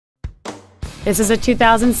This is a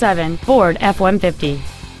 2007 Ford F-150.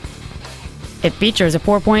 It features a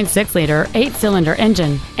 4.6-liter 8-cylinder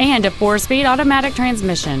engine and a 4-speed automatic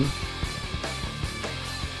transmission.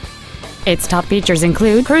 Its top features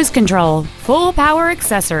include cruise control, full power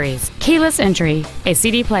accessories, keyless entry, a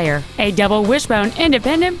CD player, a double wishbone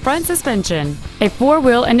independent front suspension, a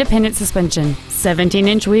 4-wheel independent suspension,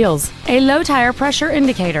 17-inch wheels, a low tire pressure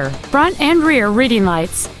indicator, front and rear reading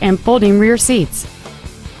lights, and folding rear seats.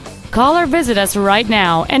 Call or visit us right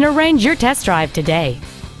now and arrange your test drive today.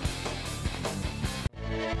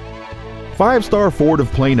 Five Star Ford of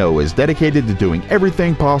Plano is dedicated to doing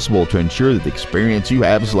everything possible to ensure that the experience you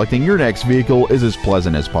have selecting your next vehicle is as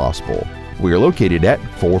pleasant as possible. We are located at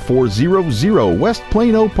 4400 West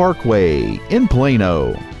Plano Parkway in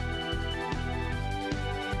Plano.